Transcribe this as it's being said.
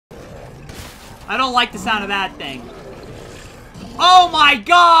I don't like the sound of that thing. Oh my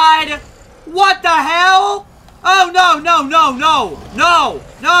god! What the hell? Oh no, no, no, no, no,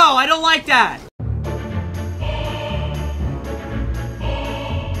 no, I don't like that.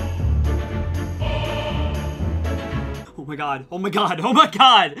 Oh my god, oh my god, oh my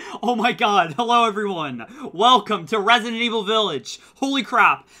god, oh my god. Hello everyone. Welcome to Resident Evil Village. Holy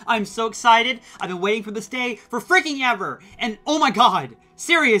crap, I'm so excited. I've been waiting for this day for freaking ever. And oh my god,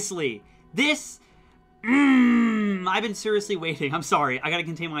 seriously, this... I've been seriously waiting. I'm sorry, I gotta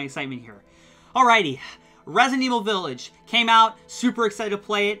contain my excitement here. Alrighty. Resident Evil Village came out, super excited to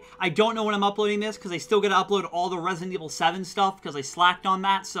play it. I don't know when I'm uploading this because I still gotta upload all the Resident Evil 7 stuff because I slacked on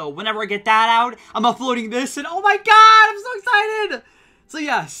that. So whenever I get that out, I'm uploading this and oh my god, I'm so excited! So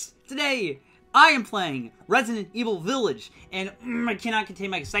yes, today I am playing Resident Evil Village and I cannot contain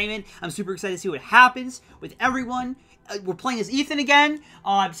my excitement. I'm super excited to see what happens with everyone. We're playing as Ethan again.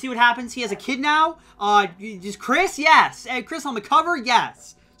 See what happens. He has a kid now. Just Chris? Yes. Chris on the cover?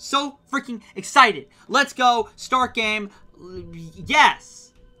 Yes. So freaking excited. Let's go. Start game.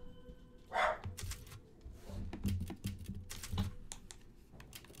 Yes.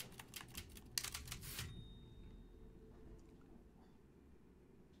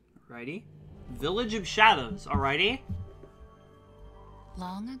 Alrighty. Village of Shadows. Alrighty.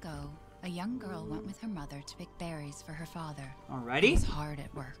 Long ago, a young girl went with her mother to pick berries for her father. Alrighty. He was hard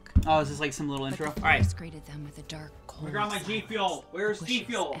at work. Oh, is this like some little intro? But the Alright. greeted them with a dark, cold Where got my G Fuel? Where's G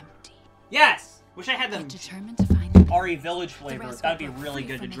Fuel? Empty. Yes! Wish I had them Determined to find the RE Village flavor. That'd be really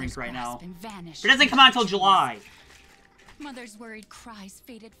good to drink right now. It doesn't come out until July. Mother's worried cries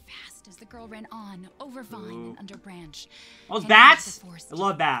faded fast as the girl ran on, over vine and under branch. Those bats? I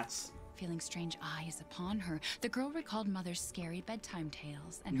love bats. Feeling strange eyes upon her, the girl recalled Mother's scary bedtime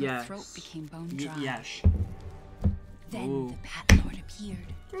tales, and her throat became bone dry. Yes. Then the Bat Lord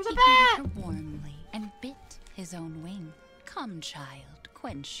appeared. There's a He bat! greeted her warmly and bit his own wing. Come, child,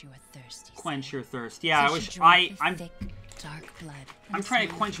 quench your thirst. He Quench said. your thirst. Yeah, So I she wish drank his I'm thick, dark blood. I'm trying to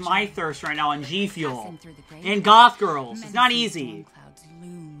smiled quench for my joy. thirst right now on G Fuel. Passing through the great And Goth Girls. It's not menacing easy. storm clouds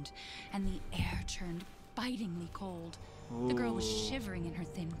loomed, and the air turned bitingly cold. The girl was shivering in her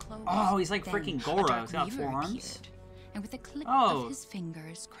thin clothes. Oh, he's like Then freaking a Goro. dark He's got mirror 4 arms. appeared, and with a click Oh. of his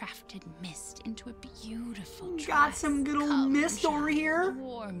fingers, crafted mist into a beautiful dress. Got some good old Come, mist over child, here.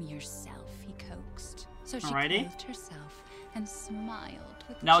 Warm yourself, he coaxed. So she Alrighty. clothed herself and smiled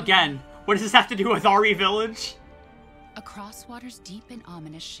with Now joy. again, what does this have to do with RE Village? Across waters deep and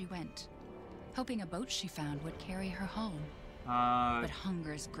ominous she went, hoping a boat she found would carry her home. But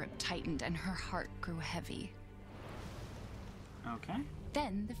hunger's grip tightened and her heart grew heavy. Okay.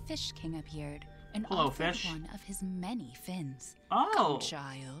 Then the Fish King appeared and Hello, offered fish. one of his many fins. Oh. Come,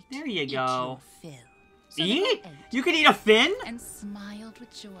 child. There you eat go. your fill. So the Eat? girl ate You can eat a fin? and smiled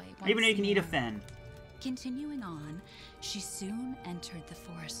with joy. I didn't even know you can eat a more. fin. Continuing on, she soon entered the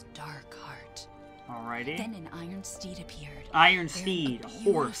forest's dark heart. Alrighty. Then an iron steed appeared. Iron bearing steed, a a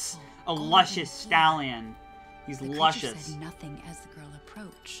horse, beautiful a golden luscious hue. stallion. He's The creature luscious. said nothing as the girl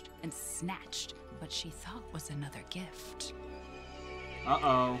approached and snatched what she thought was another gift.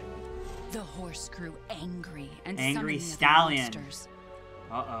 Uh-oh. The horse grew angry and Angry summoned the other stallion. monsters.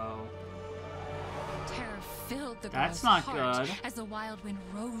 Uh-oh. Terror filled the That's girl's not heart good. as the wild wind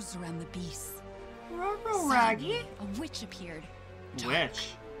rose around the beasts. Ruh-roh, Suddenly, Raggy. a witch appeared, dark, Witch.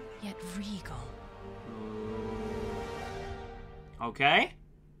 yet regal. Okay.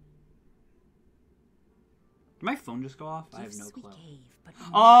 Did my phone just go off? I have Gifts no we clue. gave, but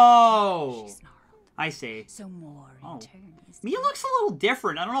Oh! she snarled. I see. So more in Oh. turn is Mia looks a little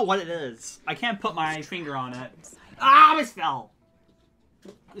different. I don't know what it is. I can't put my finger on it. inside her. Ah, I almost fell.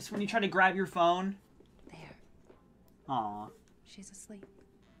 This when you try to grab your phone. There, Aw. she's asleep.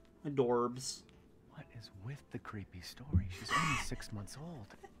 Adorbs. What is with the creepy story? She's only 6 months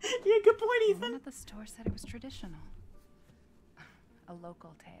old. Yeah, good point, The Ethan. one at the store said it was traditional. A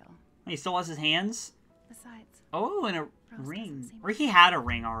local tale. He still has his hands. Besides, Oh, and a doesn't ring. seem Or he had a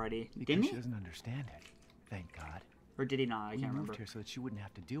ring already, Because didn't she he? doesn't understand it. Thank God. Or did he not? I We can't moved remember. here so that she wouldn't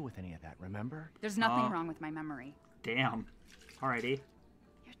have to deal with any of that, remember? there's nothing Oh. wrong with my memory. Damn. Alrighty.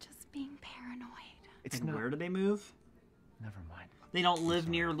 You're just being paranoid. It's And not... where do they move? Never mind. They don't live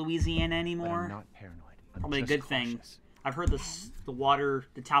sorry. near Louisiana But anymore. I'm not paranoid. I'm Probably a just good thing. cautious. I've heard the water,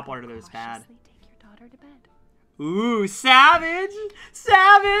 the tap water there is bad. Cautiously take your daughter to bed. Ooh, savage!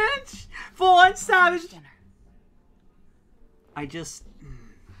 Savage! Full on savage! Dinner. I just...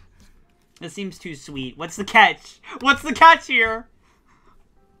 This seems too sweet. What's the catch? What's the catch here?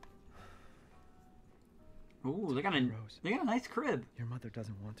 Ooh, they got a nice crib. Your mother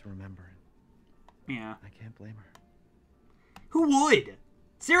doesn't want to remember it. Yeah. I can't blame her. Who would?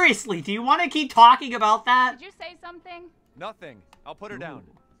 Seriously, do you want to keep talking about that? Did you say something? Nothing. I'll put her down.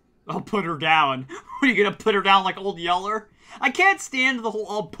 I'll put her down. What, are you gonna put her down like Old Yeller? I can't stand the whole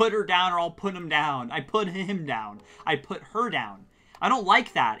I'll put her down or I'll put him down. I put him down. I put her down. I don't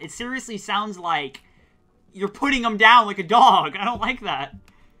like that. It seriously sounds like you're putting him down like a dog. I don't like that.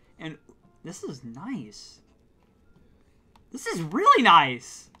 And this is nice. This is really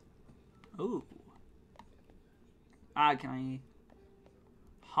nice. Ooh. Can I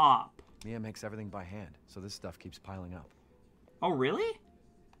hop? Mia makes everything by hand, so this stuff keeps piling up. Oh, really?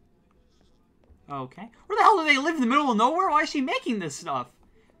 Okay. Where the hell do they live, in the middle of nowhere? Why is she making this stuff?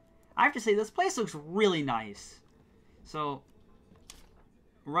 I have to say, this place looks really nice. So,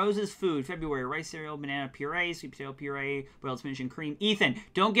 Rose's food, February, rice cereal, banana puree, sweet potato puree, boiled spinach and cream. Ethan,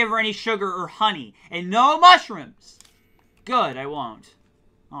 don't give her any sugar or honey. And no mushrooms. Good, I won't.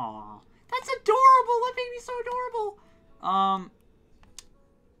 Aw. That's adorable. That baby's so adorable.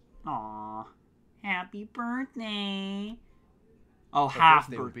 Aw. Happy birthday. Oh, half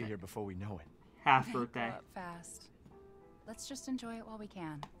birthday. Will be here before we know it. Half birthday. They grow up fast. Let's just enjoy it while we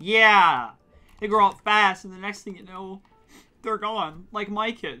can. Yeah. They grow up fast, and the next thing you know, they're gone. Like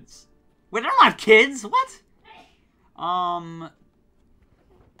my kids. Wait, I don't have kids. What?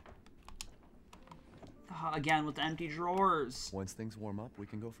 Again with the empty drawers. Once things warm up, we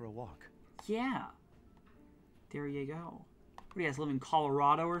can go for a walk. Yeah. There you go. What do you guys live in,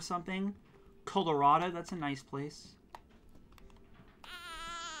 Colorado or something? Colorado, that's a nice place.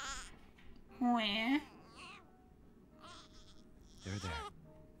 Where? They're there.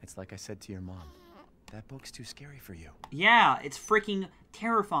 It's like I said to your mom. That book's too scary for you. Yeah, it's freaking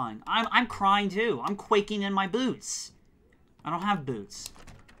terrifying. I'm crying too. I'm quaking in my boots. I don't have boots.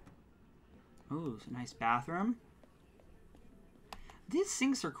 Ooh, it's a nice bathroom. These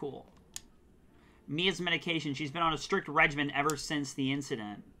sinks are cool. Mia's medication. She's been on a strict regimen ever since the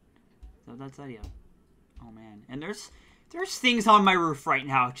incident. So that's the idea. Oh man. And there's things on my roof right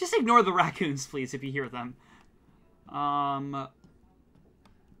now. Just ignore the raccoons, please, if you hear them.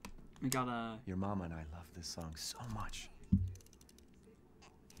 We gotta... Your mama and I love this song so much.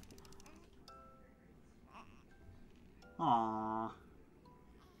 Aww.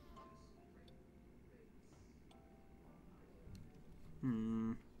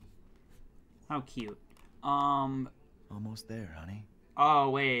 How cute. Almost there, honey. Oh,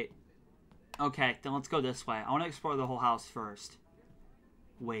 wait. Okay, then let's go this way. I want to explore the whole house first.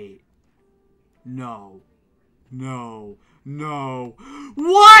 Wait. No. No. No.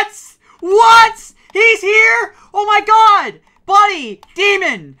 What? What? He's here? Oh my god! Buddy!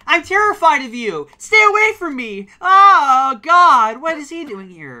 Demon! I'm terrified of you! Stay away from me! Oh god! What is he doing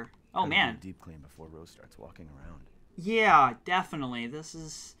here? Oh man. Deep clean before Rose starts walking around. Yeah, definitely. This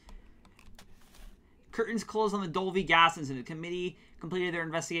is... Curtains closed on the Dolby gas incident. The committee completed their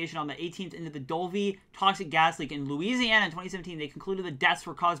investigation on the 18th into the Dolby toxic gas leak in Louisiana in 2017. They concluded the deaths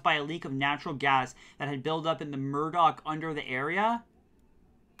were caused by a leak of natural gas that had built up in the Murdoch under the area.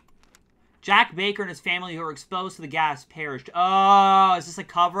 Jack Baker and his family who were exposed to the gas perished. Oh, is this a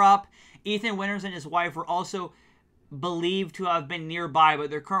cover-up? Ethan Winters and his wife were also believed to have been nearby, but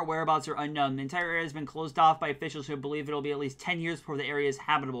their current whereabouts are unknown. The entire area has been closed off by officials who believe it'll be at least 10 years before the area is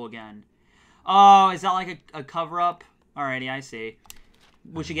habitable again. Oh, is that like a cover-up? Alrighty, I see.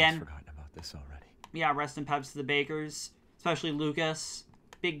 Which again... I've forgotten about this already. Yeah, rest in peps to the Bakers. Especially Lucas.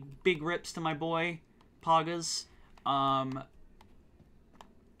 Big rips to my boy. Poggers.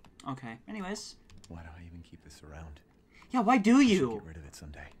 Okay, anyways. Why do I even keep this around? Yeah, why do you? I should get rid of it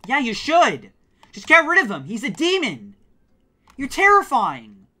someday. Yeah, you should. Just get rid of him. He's a demon. You're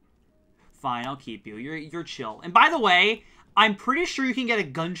terrifying. Fine, I'll keep you. You're chill. And by the way, I'm pretty sure you can get a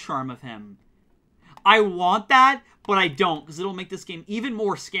gun charm of him. I want that, but I don't, because it'll make this game even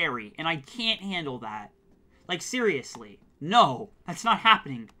more scary, and I can't handle that. Like, seriously. No, that's not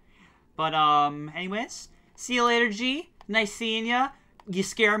happening. But, anyways, see you later, G. Nice seeing ya. You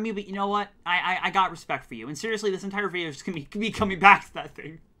scare me, but you know what? I got respect for you. And seriously, this entire video is just gonna be coming back to that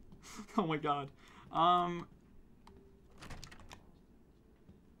thing. Oh my god. Oh.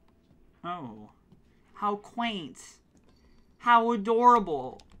 How quaint. How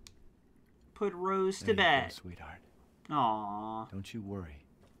adorable. Put Rose to bed. Go, sweetheart. Aww. Don't you worry.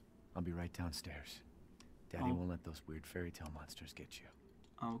 I'll be right downstairs. Daddy won't let those weird fairy tale monsters get you.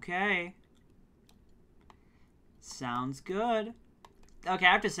 Okay. Sounds good. Okay,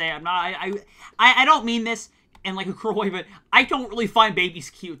 I have to say, I'm not... I don't mean this in like a cruel way, but I don't really find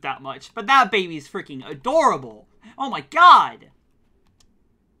babies cute that much. But that baby's freaking adorable. Oh my god.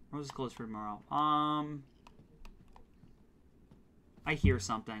 Rose is closed for tomorrow. I hear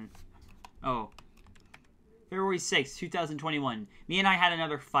something. Oh. February 6th, 2021. Me and I had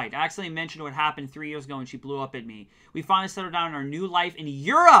another fight. I accidentally mentioned what happened 3 years ago when she blew up at me. We finally settled down in our new life in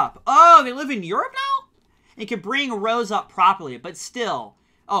Europe. Oh, they live in Europe now? And can bring Rose up properly, but still.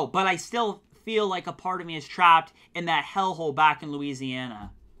 Oh, but I still feel like a part of me is trapped in that hellhole back in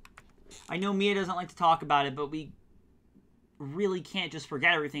Louisiana. I know Mia doesn't like to talk about it, but we really can't just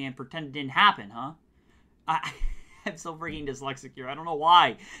forget everything and pretend it didn't happen, huh? I'm so freaking dyslexic here. I don't know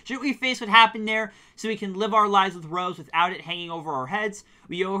why. Shouldn't we face what happened there so we can live our lives with Rose without it hanging over our heads?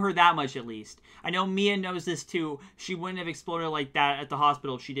 We owe her that much at least. I know Mia knows this too. She wouldn't have exploded like that at the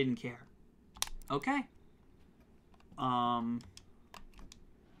hospital if she didn't care. Okay.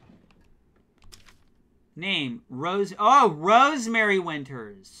 Name. Rose. Oh, Rosemary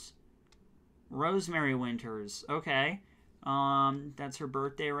Winters. Rosemary Winters. Okay. That's her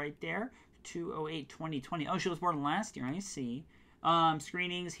birthday right there. 2/08/2020. Oh, she was born last year. I see.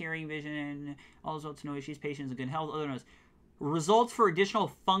 Screenings, hearing, vision, all results, no issues, patients in good health. Other notes. Results for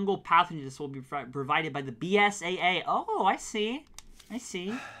additional fungal pathogens will be provided by the BSAA. Oh, I see. I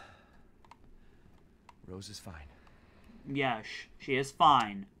see. Rose is fine. Yeah, she is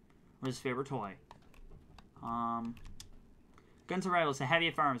fine. Rose's favorite toy. Guns and Rivals, a heavy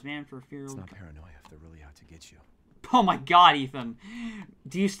at firearms, man for fear. It's not paranoia if they're really out to get you. Oh my god, Ethan.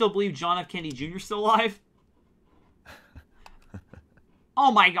 Do you still believe John F. Kennedy Jr. is still alive?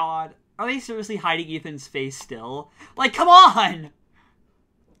 Oh my god. Are they seriously hiding Ethan's face still? Like, come on!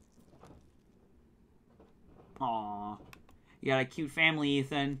 Aww. You got a cute family,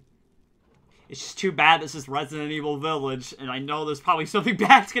 Ethan. It's just too bad this is Resident Evil Village, and I know there's probably something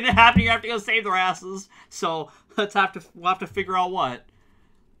bad's gonna happen. You have to go save their asses. So, we'll have to figure out what.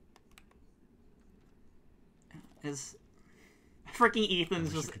 Is freaking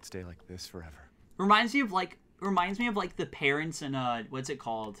Ethan's just could stay like this forever. reminds me of like the parents in what's it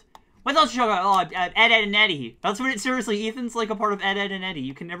called? What else show? Oh, Ed, Ed and Eddie. That's what it seriously. Ethan's like a part of Ed, Ed and Eddie.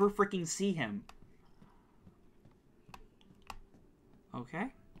 You can never freaking see him.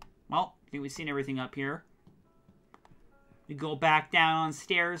 Okay. Well, I think we've seen everything up here. We go back down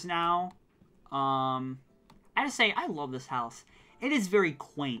stairs now. I have to say, I love this house. It is very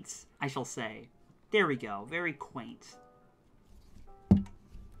quaint, I shall say. There we go. Very quaint.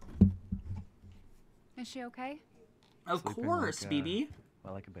 Is she okay? Of course, BB.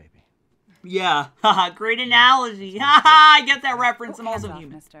 Well, like a baby. Yeah. Haha, great analogy. Haha, I get that reference. I'm also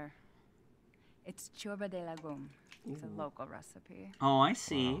human. Mister. It's churba de legume. It's a local recipe. Oh, I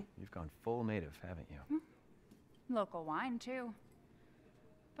see. Wow, you've gone full native, haven't you? Local wine, too.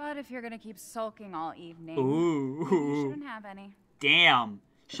 But if you're gonna keep sulking all evening, Ooh. you shouldn't have any. Damn.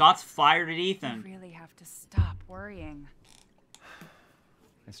 Shots fired at Ethan. You really have to stop worrying.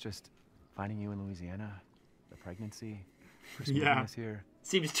 It's just finding you in Louisiana, the pregnancy, Chris Yeah. here.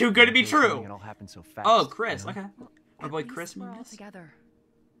 Seems too good to be true. It all happened so fast. Oh, Chris. You know? Okay. Well, Our boy at least Chris we're all Mendes? together.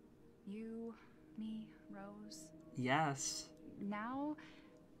 You, me, Rose. Yes. Now,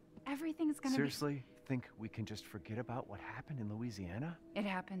 everything's gonna Seriously? Think we can just forget about what happened in Louisiana? be... It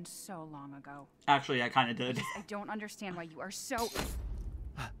happened so long ago. Actually, I kind of did. I don't understand why you are so...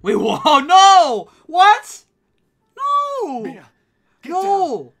 Wait, whoa, no! What? No! Mia, get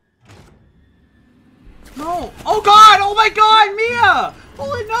No! No! Oh god! Oh my god, Mia!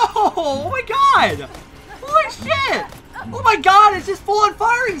 Holy no! Oh my god! Holy shit! Oh my god, it's just full on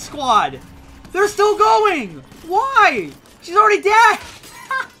firing squad! They're still going! Why? She's already dead!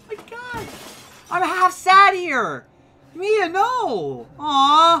 Oh my god! I'm half sad here! Mia, no!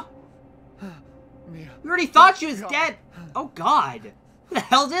 Aww! Mia. We already thought she was dead! Oh god! Who the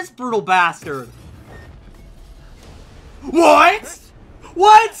hell's this brutal bastard? What?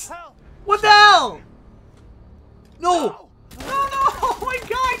 What? What the hell? No! No, no! Oh my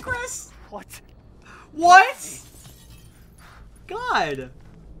god, Chris! What? What? God!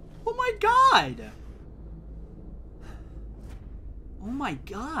 Oh my god! Oh my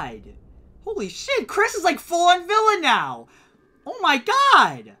god! Holy shit, Chris is like full-on villain now! Oh my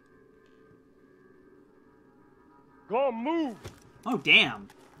god! Go move! Oh damn.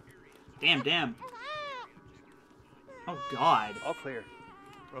 Damn, damn. Oh god. All clear.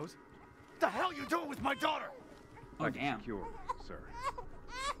 Rose? What the hell are you doing with my daughter? Oh damn. Secure, sir.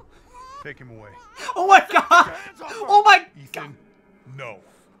 Take him away. Oh my god! Oh my god! Ethan, no.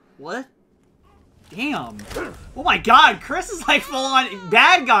 What? Damn. Oh my god, Chris is like full on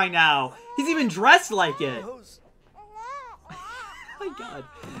bad guy now. He's even dressed like it. Oh my god.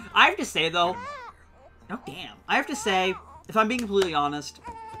 I have to say though, oh damn. I have to say, if I'm being completely honest,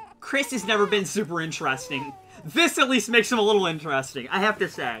 Chris has never been super interesting. This at least makes him a little interesting, I have to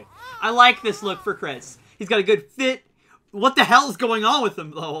say. I like this look for Chris. He's got a good fit. What the hell is going on with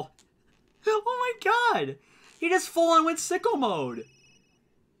him though? Oh my god. He just full on went sicko mode.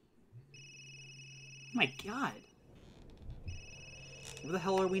 Oh my god. Where the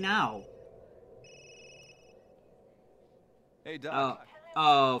hell are we now? Hey, Doc.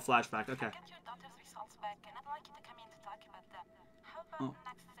 Oh, flashback. Okay. Get your daughter's results back, and I'd like you to come in to talk about them. How about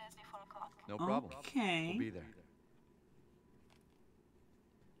next Thursday, 4 o'clock? No problem. Okay. We'll be there.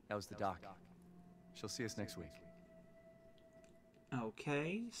 That was the doc. She'll see us next week.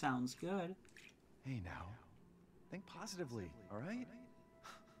 Okay, sounds good. Hey, now. Think positively, all right?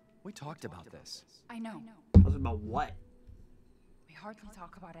 We talked about this. I know. Was about what? We hardly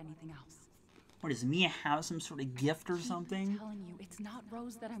talk about anything else. What, does Mia have some sort of gift or something? I'm telling you, it's not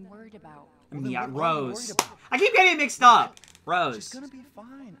Rose that I'm worried about. Mia, what are you Rose. worried about? I keep getting it mixed up. Rose. She's gonna be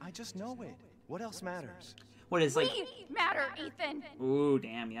fine. I just know it. What else matters? What is like? We matter, Ethan. Ooh,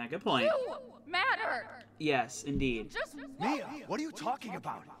 damn. Yeah, good point. You matter. Yes, indeed. Just Mia, what are you talking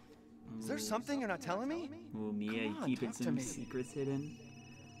about? Is there something you're not telling me? Ooh, Mia, Come on, keeping talk to some me. secrets hidden.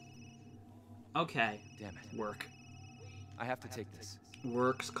 Okay. Damn it. Work. I have to take this.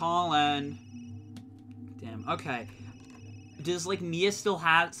 Work's calling. Damn. Okay. Does like Mia still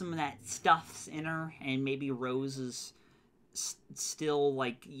have some of that stuffs in her, and maybe Rose is still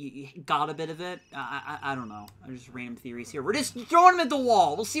like got a bit of it? I don't know. I'm just random theories here. We're just throwing them at the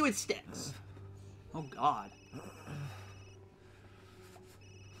wall. We'll see what sticks. Oh God.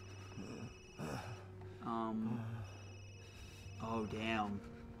 Oh damn.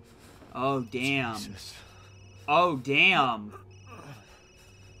 Oh damn. Jesus. Oh damn.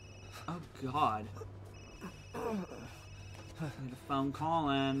 Oh God. Get a phone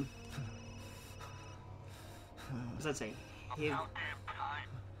calling. What does that say? Hey, About damn time.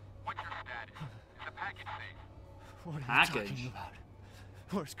 What's your status? Is the package safe? What are you Package. talking about?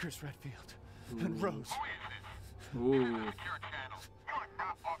 Where's Chris Redfield? And Rose? ooh. Your channel. You're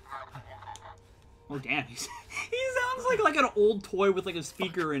not authorized. Oh damn. He sounds like an old toy with like a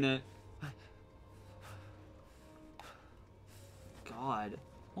speaker in it. God.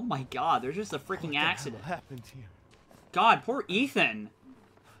 Oh my God. There's just a freaking accident. What happened here? God, poor Ethan.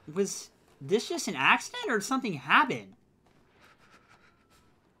 Was this just an accident or did something happen?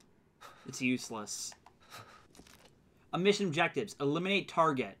 It's useless. Mission objectives. Eliminate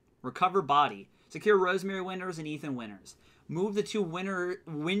target. Recover body. Secure Rosemary Winters and Ethan Winters. Move the two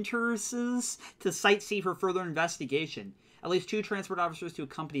Winterses to Site C for further investigation. At least 2 transport officers to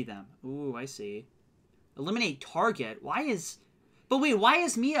accompany them. Ooh, I see. Eliminate target? Why is... But wait, why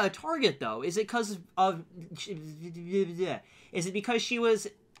is Mia a target, though? Is it because of... Is it because she was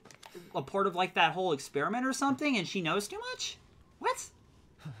a part of, like, that whole experiment or something and she knows too much? What?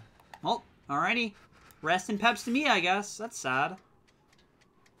 Well, alrighty. Rest in peps to Mia, I guess. That's sad.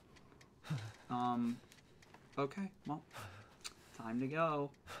 Okay, well, time to go.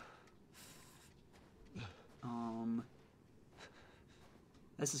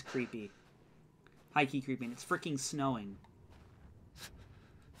 This is creepy. High-key creepy, and it's freaking snowing.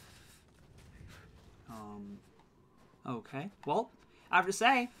 Okay. Well, I have to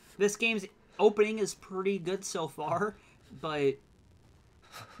say, this game's opening is pretty good so far, but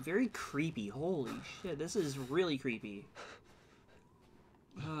very creepy. Holy shit, this is really creepy.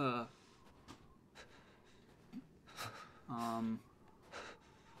 I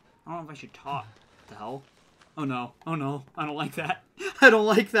don't know if I should talk. What the hell? Oh no. Oh no. I don't like that. I don't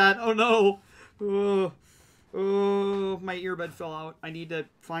like that. Oh no. Oh, my earbud fell out. I need to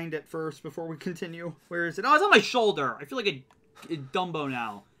find it first before we continue. Where is it? Oh, it's on my shoulder. I feel like a Dumbo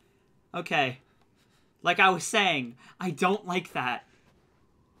now. Okay. Like I was saying, I don't like that.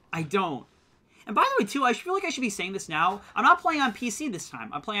 I don't. And by the way, too, I feel like I should be saying this now. I'm not playing on PC this time.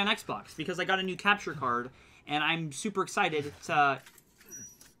 I'm playing on Xbox because I got a new capture card, and I'm super excited to...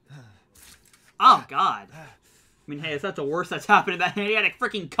 Oh, God. I mean, hey, if that's the worst that's happened, that he had to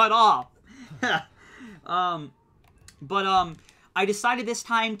freaking cut off. I decided this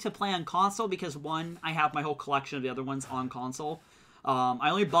time to play on console because, one, I have my whole collection of the other ones on console.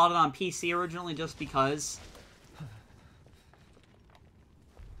 I only bought it on PC originally just because...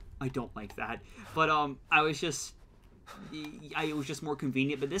 I don't like that. But, it was just more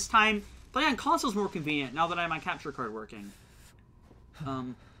convenient. But this time, playing on console is more convenient now that I have my capture card working.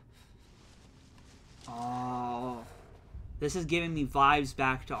 Oh. This is giving me vibes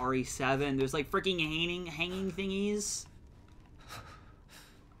back to RE7. There's, like, freaking hanging thingies.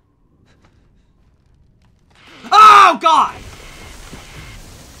 Oh, God!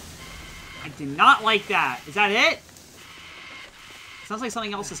 I did not like that. Is that it? Sounds like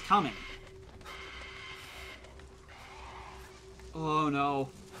something else is coming. Oh, no.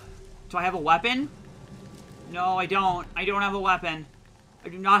 Do I have a weapon? No, I don't. I don't have a weapon. I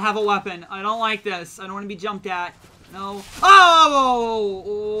do not have a weapon. I don't like this. I don't want to be jumped at. No.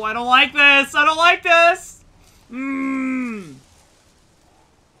 Oh! I don't like this. I don't like this.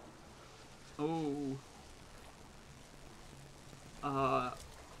 Oh.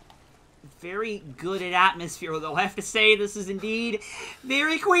 Very good at atmosphere, though. I have to say, this is indeed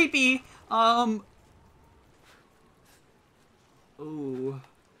very creepy. Ooh.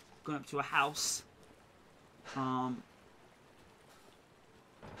 Going up to a house. Oh.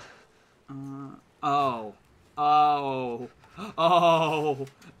 Oh. Oh.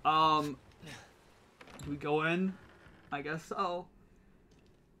 Do we go in? I guess so.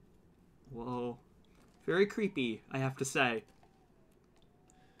 Whoa. Very creepy, I have to say.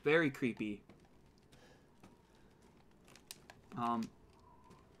 Very creepy. Got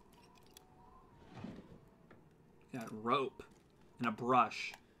rope and a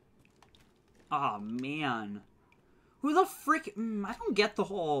brush. Oh man. Who the frick? I don't get the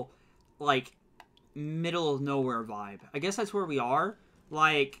whole, like, middle of nowhere vibe. I guess that's where we are.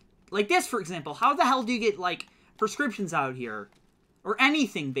 Like this, for example. How the hell do you get, like, prescriptions out here? Or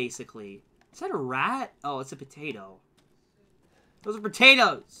anything, basically. Is that a rat? Oh, it's a potato. Those are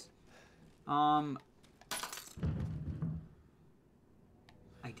potatoes! I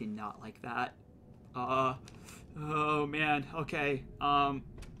did not like that. Oh man, okay. What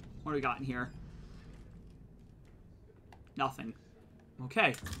do we got in here? Nothing.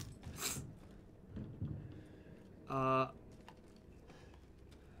 Okay.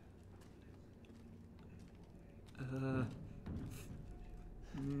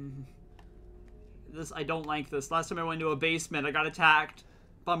 This, I don't like this. Last time I went into a basement, I got attacked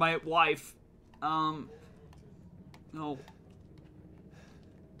by my wife. No.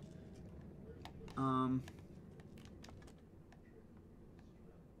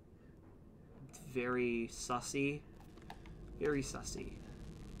 It's very sussy. Very sussy.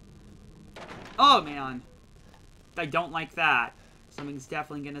 Oh, man. I don't like that. Something's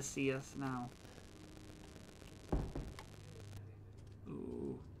definitely gonna see us now.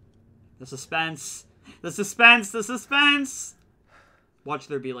 Ooh. The suspense. The suspense. The suspense. Watch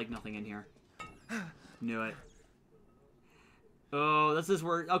there be, like, nothing in here. Knew it. Oh, this is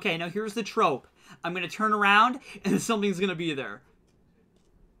where... Okay, now here's the trope. I'm gonna turn around, and something's gonna be there.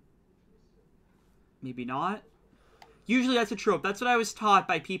 Maybe not. Usually that's a trope. That's what I was taught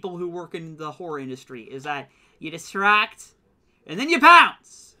by people who work in the horror industry, is that you distract, and then you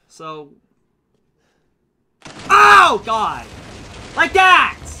pounce. So... Oh, God! Like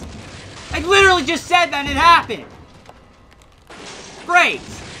that! I literally just said that and it happened! Great!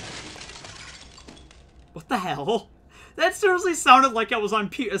 What the hell? That seriously sounded like I was on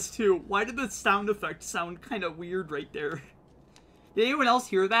PS2. Why did the sound effect sound kind of weird right there? Did anyone else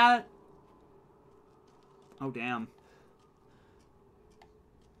hear that? Oh, damn.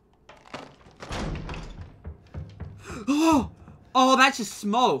 Oh! Oh, that's just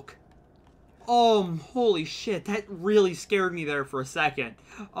smoke. Oh, holy shit. That really scared me there for a second.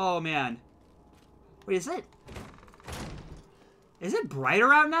 Oh, man. Wait, is it... Is it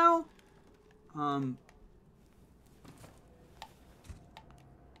brighter out now?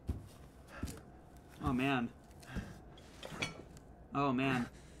 Oh, man. Oh, man.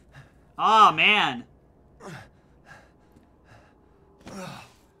 Oh, man!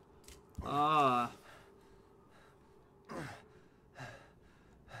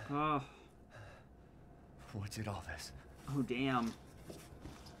 Oh. What did all this? Oh, damn.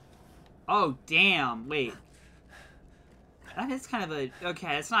 Oh, damn. Wait. That is kind of a...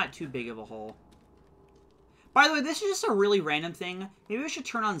 Okay, it's not too big of a hole. By the way, this is just a really random thing. Maybe we should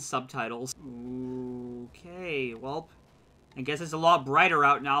turn on subtitles. Okay, well... I guess it's a lot brighter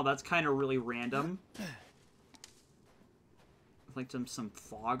out now. That's kind of really random. Like some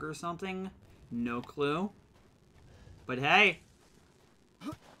fog or something? No clue. But hey...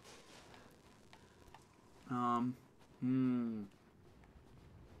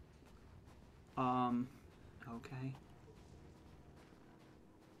 Okay.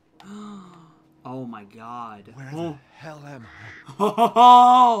 Oh my god. Where the hell am I?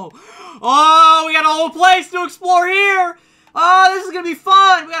 Oh, we got a whole place to explore here! Oh, this is gonna be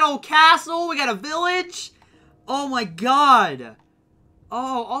fun! We got a whole castle, we got a village! Oh my god!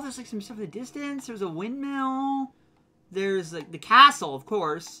 Oh, there's like some stuff in the distance. There's a windmill. There's like the castle, of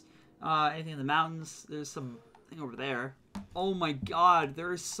course. Anything in the mountains. There's something over there. Oh my god,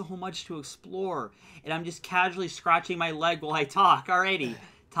 there is so much to explore. And I'm just casually scratching my leg while I talk. Alrighty,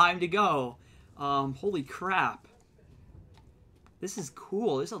 time to go. Holy crap. This is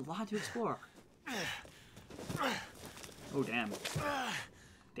cool. There's a lot to explore. Oh, damn.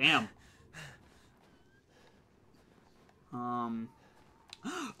 Damn.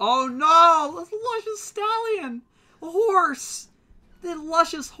 Oh no! This luscious stallion! A horse! The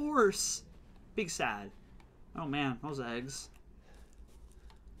luscious horse! Big sad. Oh man, those eggs.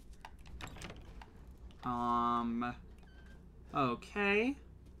 Okay.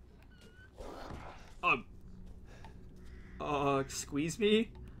 Squeeze me?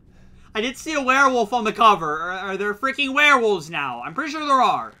 I did see a werewolf on the cover. Are there freaking werewolves now? I'm pretty sure there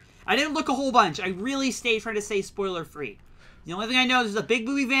are. I didn't look a whole bunch. I really trying to stay spoiler free. The only thing I know is there's a big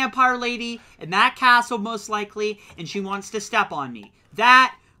booby vampire lady in that castle most likely, and she wants to step on me.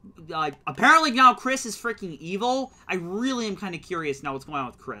 That, apparently now Chris is freaking evil. I really am kind of curious now what's going on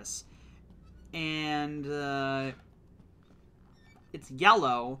with Chris. And, it's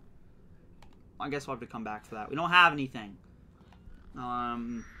yellow. I guess we'll have to come back for that. We don't have anything.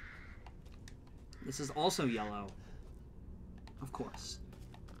 This is also yellow. Of course.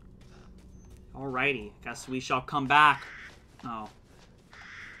 Alrighty. Guess we shall come back. Oh.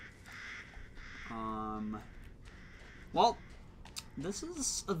 Well, this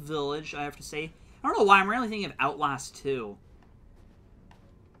is a village, I have to say. I don't know why I'm really thinking of Outlast 2.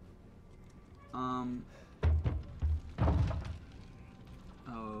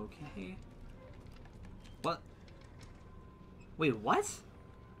 Okay. What? Wait, what?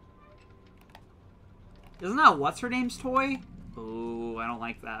 Isn't that what's-her-name's toy? Ooh, I don't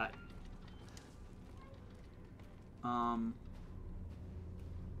like that.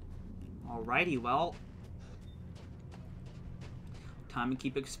 Alrighty, well. Time to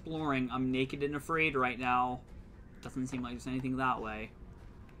keep exploring. I'm naked and afraid right now. Doesn't seem like there's anything that way.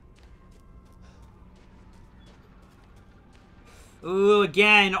 Ooh,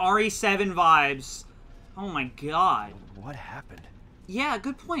 again, RE7 vibes. Oh my god. What happened? Yeah,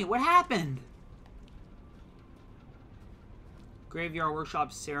 good point. What happened? Graveyard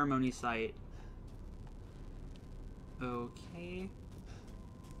Workshop Ceremony Site. Okay.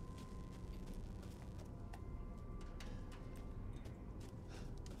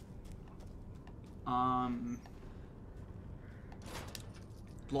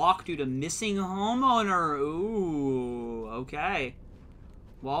 Block due to missing homeowner. Ooh, okay.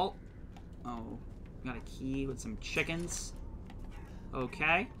 Well, oh, got a key with some chickens.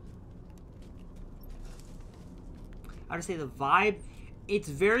 Okay. I would say the vibe, it's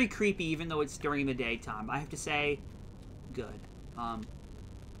very creepy even though it's during the daytime. I have to say, good. I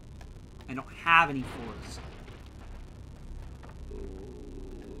don't have any floors.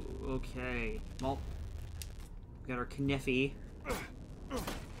 Ooh, okay. Well, we got our kniffy.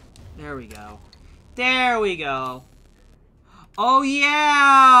 There we go. There we go. Oh yeah!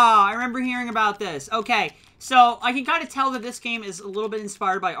 I remember hearing about this. Okay, so I can kind of tell that this game is a little bit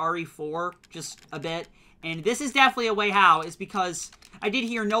inspired by RE4, just a bit. And this is definitely a way how, is because I did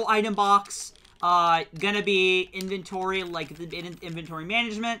hear no item box, gonna be inventory, like the inventory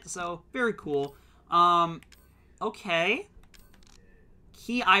management, so very cool. Okay.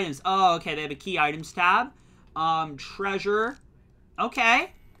 Key items. Oh, okay, they have a key items tab. Treasure.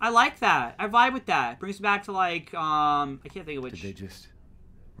 Okay, I like that. I vibe with that. Brings me back to like, I can't think of which. Did they just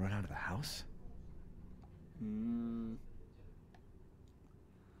run out of the house?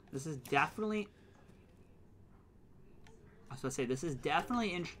 This is definitely... I was going to say, this is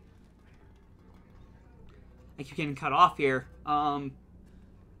definitely I keep getting cut off here. Do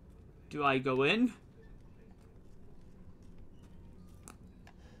I go in?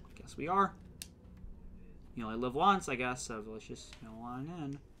 Guess we are. You only live once, I guess, so let's just go on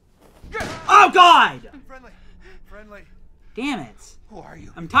in. Oh, God! Friendly. Damn it. Who are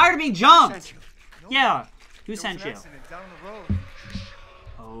you? I'm tired of being jumped. Who sent you? Yeah. Who sent you? Down the road.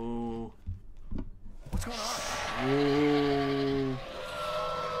 Oh. What's going on? Oh.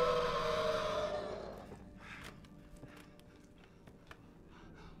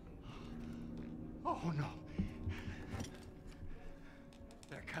 Oh no.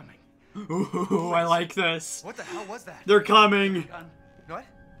 They're coming. Ooh, I like this. What the hell was that? They're coming. Gun. What?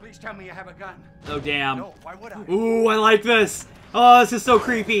 Please tell me you have a gun. Oh, damn. No, why would I? Ooh, I like this. Oh, this is so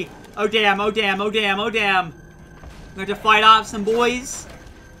creepy. Oh, damn. Oh, damn. Oh, damn. Oh, damn. We have to fight off some boys.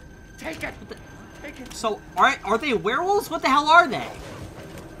 Take it. Take it. So, are they werewolves? What the hell are they?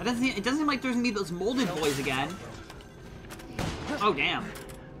 It doesn't seem like there's gonna be those molded boys again. Oh, damn.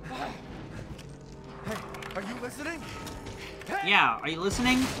 Hey, are you listening? Hey. Yeah, are you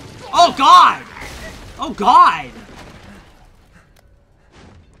listening? Oh, God! Oh, God!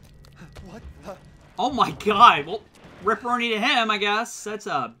 What the? Oh, my God. Well, ripperoni to him, I guess. That's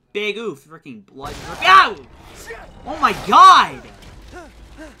a big oof. Freaking blood. Ow! Oh, my God!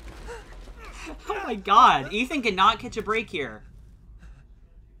 Oh, my God. Ethan cannot catch a break here.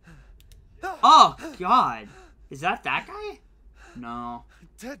 Oh, God. Is that guy? No.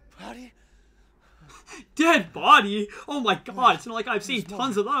 Dead body? Dead body? Oh my god, it's not like I've seen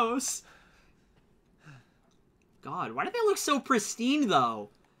tons of those. God, why do they look so pristine, though?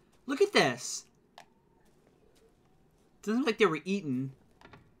 Look at this. Doesn't look like they were eaten.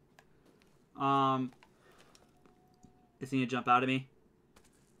 Is he gonna jump out at me?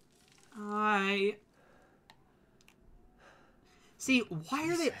 See, why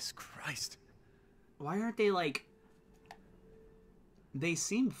are they... Jesus Christ. Why aren't they, like... They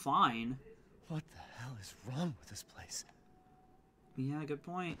seem fine. What the hell is wrong with this place? Yeah, good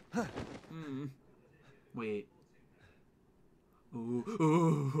point. Wait.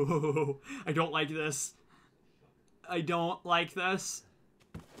 Ooh, I don't like this. I don't like this.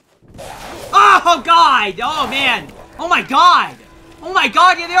 Oh, God! Oh, man! Oh, my God! Oh, my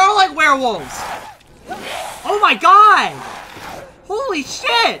God! Yeah, they are like werewolves! Oh, my God! Holy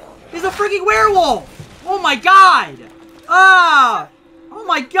shit! He's a freaking werewolf! Oh, my God! Ah! Oh,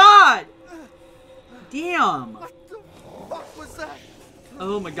 my God! Damn! What the fuck was that?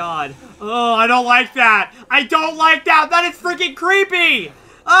 Oh my god. Oh, I don't like that. I don't like that. That is freaking creepy.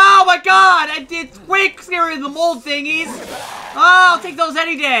 Oh my god. I did way scarier than the mold thingies. Oh, I'll take those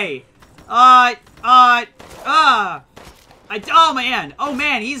any day. Oh man. Oh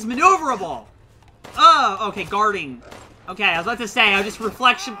man, he's maneuverable. Oh, okay, guarding. Okay, I was about to say, I just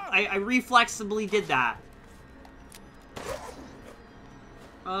I reflexibly did that.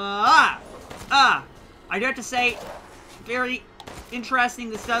 I do have to say, very interesting.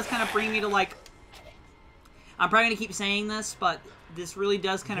 This does kind of bring me to, like... I'm probably going to keep saying this, but this really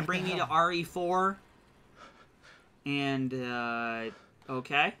does kind of bring me to RE4. And,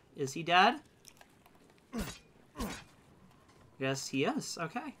 okay. Is he dead? Yes, he is.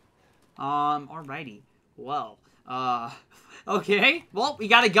 Okay. Alrighty. Well, okay. Well, we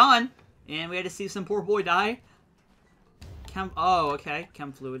got a gun. And we had to see some poor boy die. Oh, okay.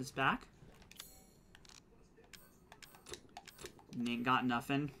 Chem fluid is back. Ain't got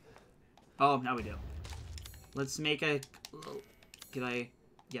nothing. Oh, now we do. Let's make a... Did I...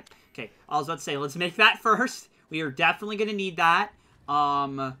 Yep. Okay. I was about to say, let's make that first. We are definitely going to need that.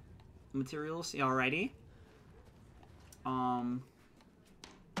 Materials. Alrighty. Oh.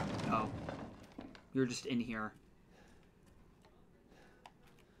 You're just in here.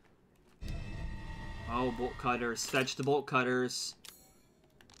 Oh, bolt cutters. Fetch the bolt cutters.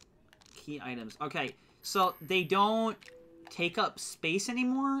 Key items. Okay. So, they don't take up space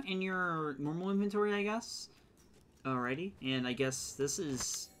anymore in your normal inventory, I guess. Alrighty, and I guess this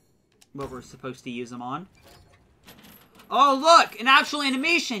is what we're supposed to use them on. Oh, look! An actual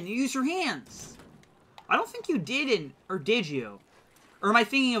animation! You use your hands! I don't think you did or did you? Or am I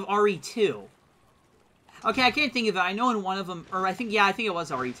thinking of RE2? Okay, I can't think of it. I know in one of them, or I think it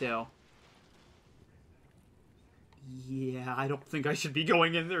was RE2. Yeah, I don't think I should be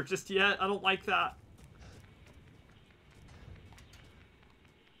going in there just yet. I don't like that.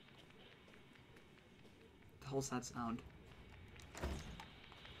 Hell's that sound?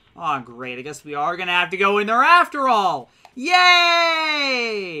 Oh, great. I guess we are gonna have to go in there after all.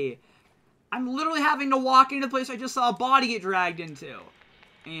 Yay! I'm literally having to walk into the place I just saw a body get dragged into.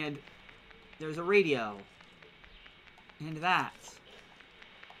 And there's a radio. And that.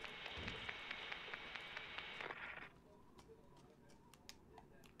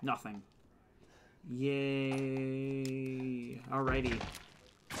 Nothing. Yay. Alrighty.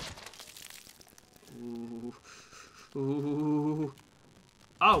 Ooh. Ooh.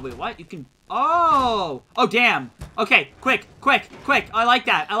 Oh, wait, what? You can... Oh! Oh, damn. Okay, quick, quick, quick. I like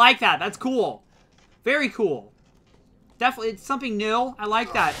that. I like that. That's cool. Very cool. Definitely, it's something new. I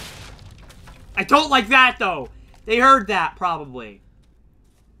like that. I don't like that, though. They heard that, probably.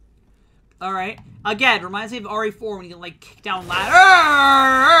 Alright. Again, reminds me of RE4 when you can, like, kick down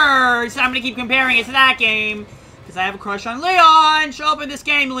ladders. So I'm gonna keep comparing it to that game. Because I have a crush on Leon. Show up in this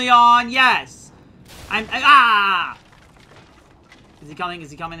game, Leon. Yes. Is he coming? Is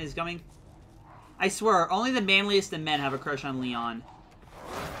he coming? Is he coming? I swear, only the manliest of men have a crush on Leon.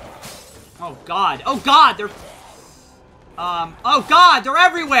 Oh, God. Oh, God! They're... Oh, God! They're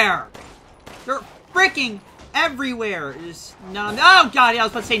everywhere! They're freaking everywhere! There's none... Oh, God! Yeah, I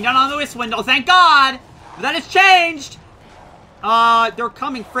was about to say none on this window. Thank God! But that has changed! They're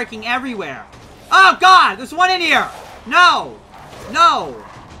coming freaking everywhere. Oh, God! There's one in here! No! No!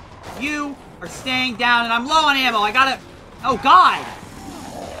 You are staying down, and I'm low on ammo. I gotta... Oh, God!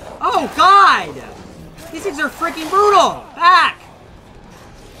 Oh, God! These things are freaking brutal! Back!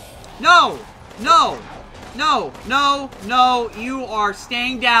 No! No! No! No! No! You are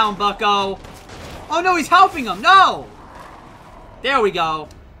staying down, bucko! Oh, no! He's helping him! No! There we go.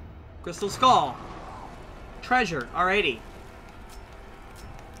 Crystal skull. Treasure. Alrighty.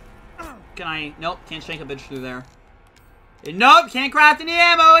 Can I? Nope, can't shank a bitch through there. And nope, can't craft any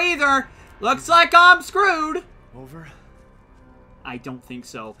ammo either. Looks like I'm screwed. Over? I don't think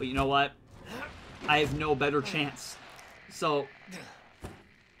so, but you know what? I have no better chance. So,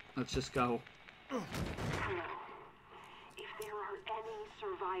 let's just go. If there are any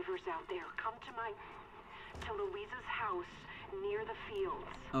survivors out there, come to Louisa's house near the fields.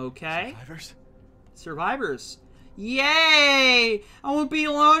 Okay. Survivors? Survivors. Yay! I won't be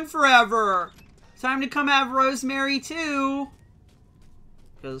alone forever. Time to come have Rosemary too.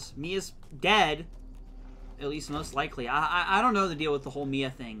 Because Mia's dead. At least most likely. I don't know the deal with the whole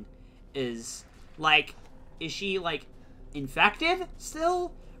Mia thing. Is, like, is she, like, infected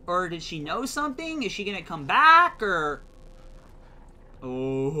still? Or did she know something? Is she gonna come back? Or...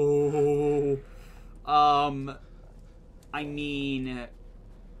 Oh... I mean...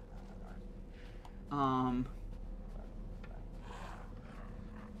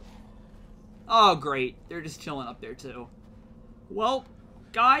 Oh, great. They're just chilling up there, too. Well,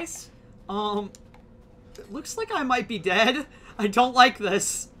 guys, it looks like I might be dead. I don't like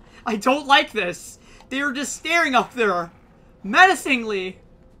this. I don't like this. They are just staring up there. Menacingly.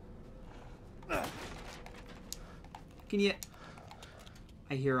 Can you...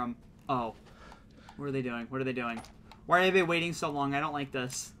 I hear them. Oh. What are they doing? What are they doing? Why are they waiting so long? I don't like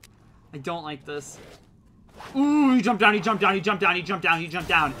this. I don't like this. Ooh, he jumped down, he jumped down, he jumped down, he jumped down, he jumped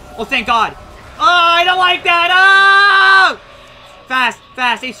down. Oh, thank God. Oh, I don't like that. Oh! Fast,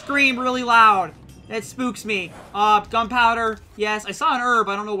 fast. They scream really loud. That spooks me. Gunpowder. Yes, I saw an herb.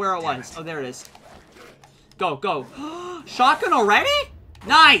 I don't know where it was. Oh, there it is. Go, go. Shotgun already?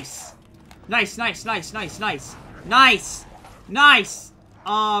 Nice. Nice, nice, nice, nice, nice. Nice. Nice.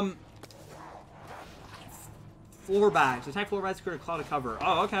 Floor bags. Attack floor bags, create a cloud of cover.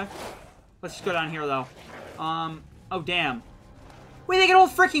 Oh, okay. Let's just go down here, though. Oh, damn. Wait, they get all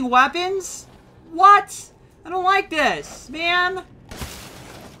freaking weapons? What? I don't like this, man.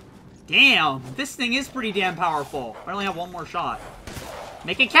 Damn, this thing is pretty damn powerful. I only have one more shot.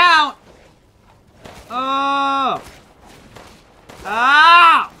 Make it count. Oh.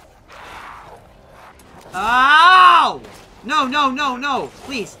 Ow. Ow. No, no, no, no.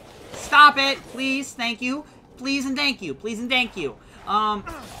 Please. Stop it. Please. Thank you. Please and thank you. Please and thank you. What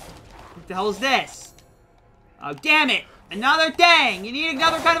the hell is this? Oh, damn it. Another thing. You need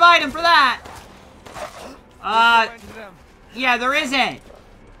another kind of item for that. Yeah, there isn't.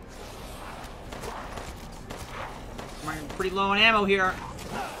 I'm pretty low on ammo here.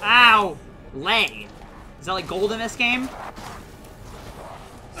 Ow. Lead. Is that like gold in this game?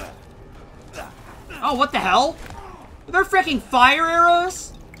 Oh, what the hell? Are there freaking fire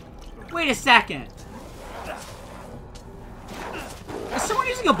arrows? Wait a second. Is someone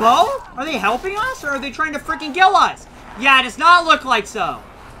using a bow? Are they helping us? Or are they trying to freaking kill us? Yeah, it does not look like so.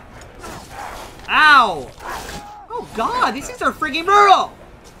 Ow. Oh, God. These things are freaking brutal.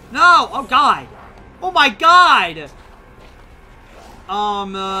 No. Oh, God. Oh, my God.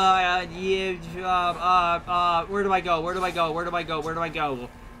 Where do I go? Where do I go? Where do I go? Where do I go?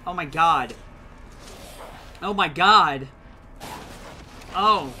 Oh, my God. Oh, my God.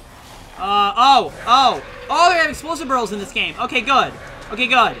 Oh. Oh, they have explosive barrels in this game. Okay, good. Okay,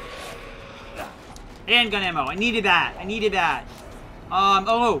 good. Handgun ammo. I needed that. I needed that.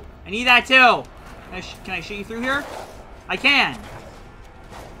 Oh, I need that too. Can I shoot you through here? I can.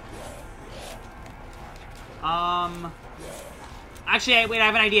 Actually, wait, I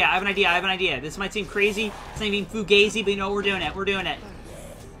have an idea. I have an idea. I have an idea. This might seem crazy. It's not even fugazi, but you know, we're doing it. We're doing it.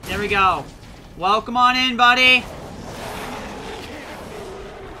 There we go. Welcome on in, buddy.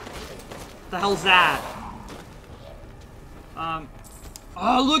 What the hell's that?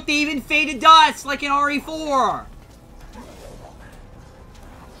 Oh, look, they even faded dust like in RE4.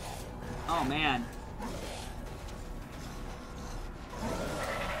 Oh, man.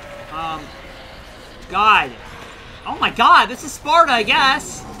 God. Oh, my God. This is Sparta, I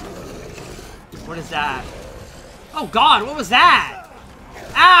guess. What is that? Oh, God. What was that?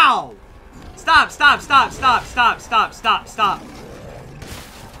 Ow. Stop, stop, stop, stop, stop, stop, stop, stop.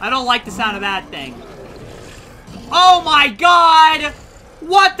 I don't like the sound of that thing. Oh, my God.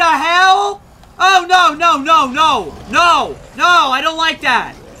 What the hell? Oh, no, no, no, no. No. No, I don't like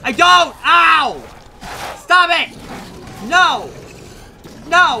that. I don't! Ow! Stop it! No!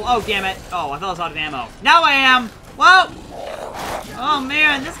 No! Oh, damn it. Oh, I thought I was out of ammo. Now I am! Whoa! Oh,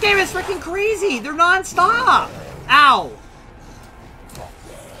 man. This game is freaking crazy. They're non-stop. Ow!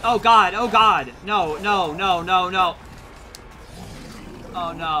 Oh, God. Oh, God. No, no, no, no, no.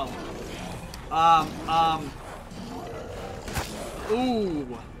 Oh, no.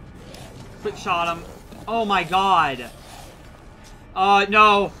 Ooh. Quick shot him. Oh, my God.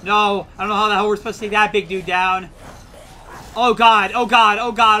 No, no. I don't know how the hell we're supposed to take that big dude down. Oh god, oh god,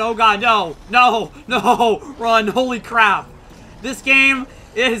 oh god, oh god, no, no, no, run, holy crap. This game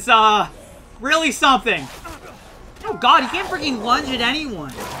is, really something. Oh god, he can't freaking lunge at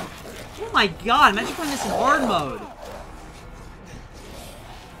anyone. Oh my god, imagine playing this in hard mode.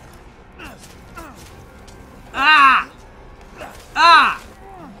 Ah! Ah!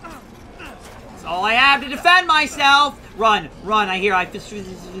 That's all I have to defend myself. Run, run, I hear the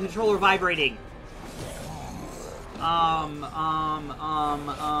controller vibrating. I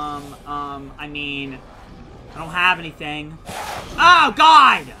mean, I don't have anything. Oh,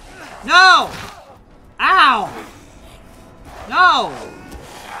 God! No! Ow! No!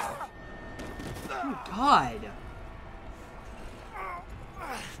 Oh, God.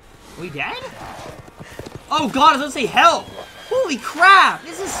 Are we dead? Oh, God, I was gonna say help! Holy crap!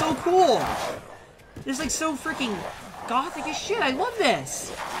 This is so cool! This is, like, so freaking gothic as shit. I love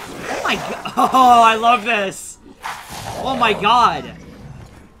this! Oh, my God. Oh, I love this! Oh my god.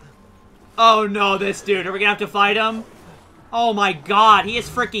 Oh no, this dude. Are we gonna have to fight him? Oh my god, he is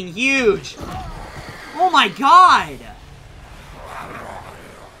freaking huge. Oh my god.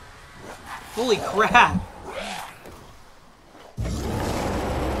 Holy crap.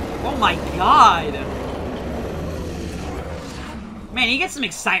 Oh my god. Man, you get some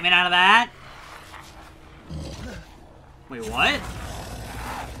excitement out of that. Wait, what?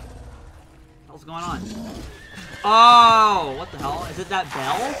 What's going on? Oh, what the hell? Is it that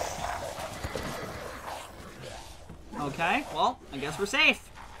bell? Okay, well, I guess we're safe.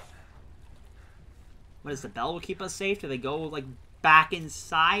 What is the bell will keep us safe? Do they go, like, back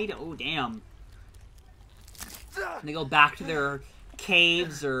inside? Oh, damn. They go back to their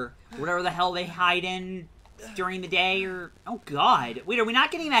caves or whatever the hell they hide in during the day or... Oh, God. Wait, are we not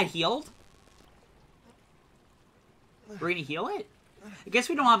getting that healed? We're gonna heal it? I guess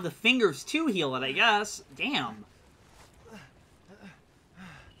we don't have the fingers to heal it, I guess. Damn.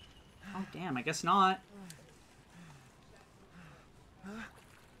 Oh, damn, I guess not.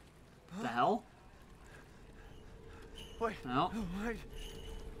 What the hell? Wait. No. Wait.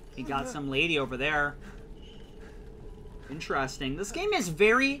 We got some lady over there. Interesting. This game is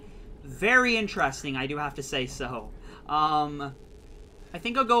very, very interesting, I do have to say so. I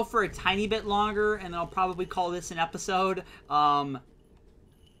think I'll go for a tiny bit longer, and then I'll probably call this an episode. In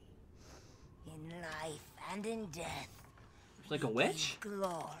life and in death. Like a witch?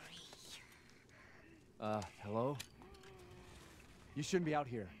 Glory. Hello? You shouldn't be out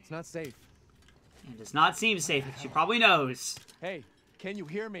here. It's not safe. It does not seem safe. She probably knows. Hey, can you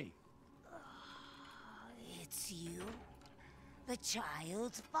hear me? It's you, the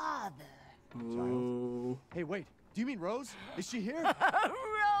child's father. Ooh. Hey, wait. Do you mean Rose? Is she here?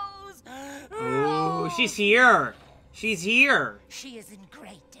 Rose! Ooh, she's here. She's here. She is in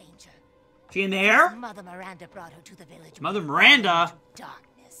great danger. She in there? Mother Miranda brought her to the village. Mother Miranda?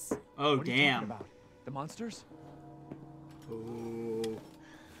 Darkness. Oh, What are you talking damn. about? The monsters? Ooh.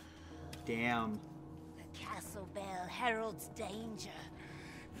 Damn. The castle bell heralds danger.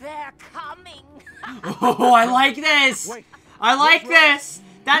 They're coming. Oh, I like this. Wait. I like this.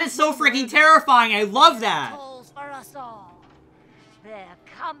 That is so freaking terrifying. I love that. Calls for us all. They're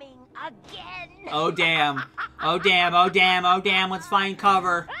coming again. Oh, damn. Oh, damn. Oh, damn. Oh, damn. Let's find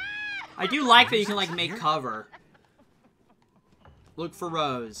cover. I do like that you can, like, make cover. Look for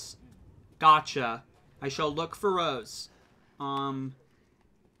Rose. Gotcha. I shall look for Rose.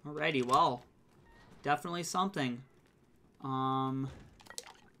 Alrighty, well. Definitely something. Chem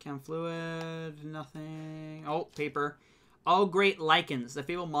fluid, nothing. Oh, paper. Oh, great lichens, the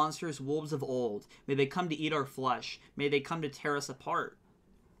fabled monsters, wolves of old. May they come to eat our flesh. May they come to tear us apart.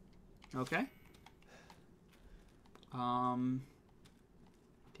 Okay. Damn.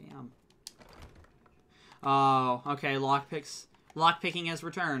 Oh, okay, lockpicking has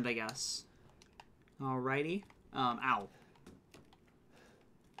returned, I guess. Alrighty. Ow.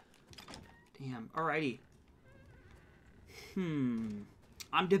 Damn, alrighty.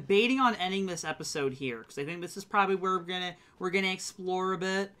 I'm debating on ending this episode here because I think this is probably where we're gonna explore a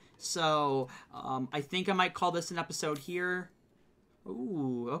bit. So I think I might call this an episode here.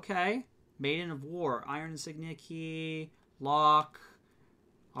 Ooh, okay. Maiden of War, Iron Insignia Key, Lock.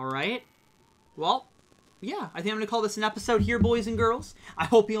 All right. Well, yeah, I think I'm gonna call this an episode here, boys and girls. I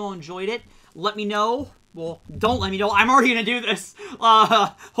hope you all enjoyed it. Let me know. Well, don't let me know. I'm already going to do this.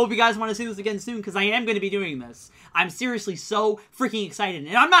 Hope you guys want to see this again soon, because I am going to be doing this. I'm seriously so freaking excited,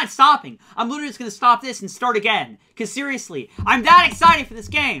 and I'm not stopping. I'm literally just going to stop this and start again, because seriously, I'm that excited for this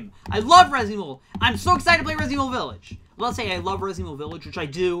game. I love Resident Evil. I'm so excited to play Resident Evil Village. Let's say I love Resident Evil Village, which I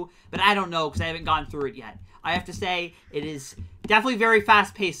do, but I don't know, because I haven't gotten through it yet. I have to say, it is definitely very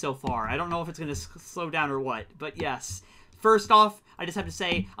fast-paced so far. I don't know if it's going to slow down or what, but yes. First off, I just have to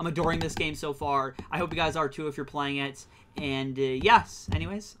say, I'm adoring this game so far. I hope you guys are too if you're playing it. And yes,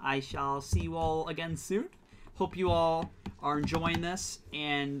 anyways, I shall see you all again soon. Hope you all are enjoying this,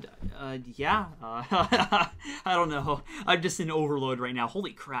 and yeah, I don't know. I'm just in overload right now.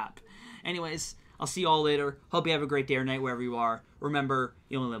 Holy crap. Anyways, I'll see you all later. Hope you have a great day or night wherever you are. Remember,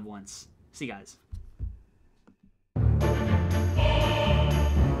 you only live once. See you guys.